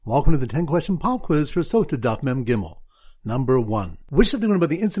Welcome to the 10-question pop quiz for Sotah Daf Mem Gimel. Number 1. Which of the one about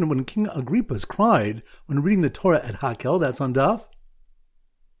the incident when King Agrippas cried when reading the Torah at Hakel? That's on Daf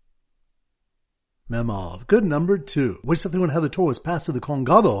Mem Aleph. Good. Number 2. Which of the one how the Torah was passed to the Kohen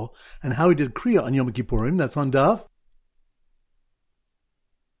Gadol and how he did Kriya on Yom Kippurim? That's on Daf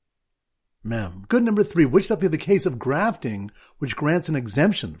Mem. Good. Number 3. Which of the case of grafting which grants an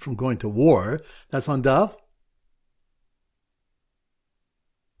exemption from going to war? That's on Daf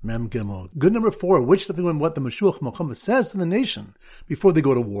Mem Gimel. Good. Number 4. Which of the one what the Mashiach Muhammad says to the nation before they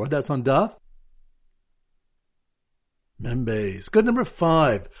go to war? That's on Daf Mem Beis. Good. Number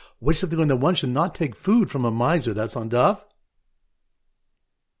 5. Which of the one that one should not take food from a miser? That's on Daf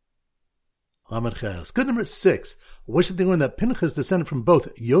Lamed Ches. Good. Number 6. Which of the one that Pinchas descended from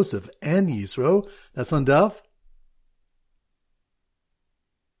both Yosef and Yisro? That's on Daf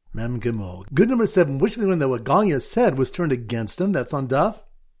Mem Gimel. Good. Number 7. Which of the one that what Galia said was turned against him? That's on Daf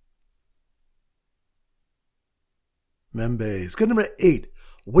Mem Beis. Good. Number 8.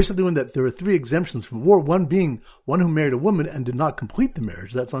 Which of the one that there are 3 exemptions from war, one being one who married a woman and did not complete the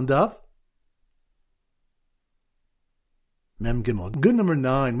marriage? That's on Daf Mem Gimel. Good. Number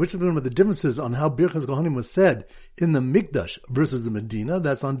 9. Which of the one with the differences on how Birchas Kohanim was said in the Mikdash versus the Medina?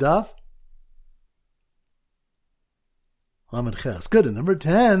 That's on Daf Lamed Ches. Good. And number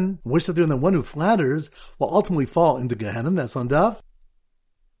 10. Which of the one that one who flatters will ultimately fall into Gehenna? That's on Daf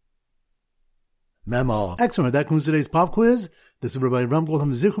Mem Aleph. Excellent. That concludes today's pop quiz. This is Rabbi Ram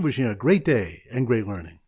Goldham Zichu wishing you a great day and great learning.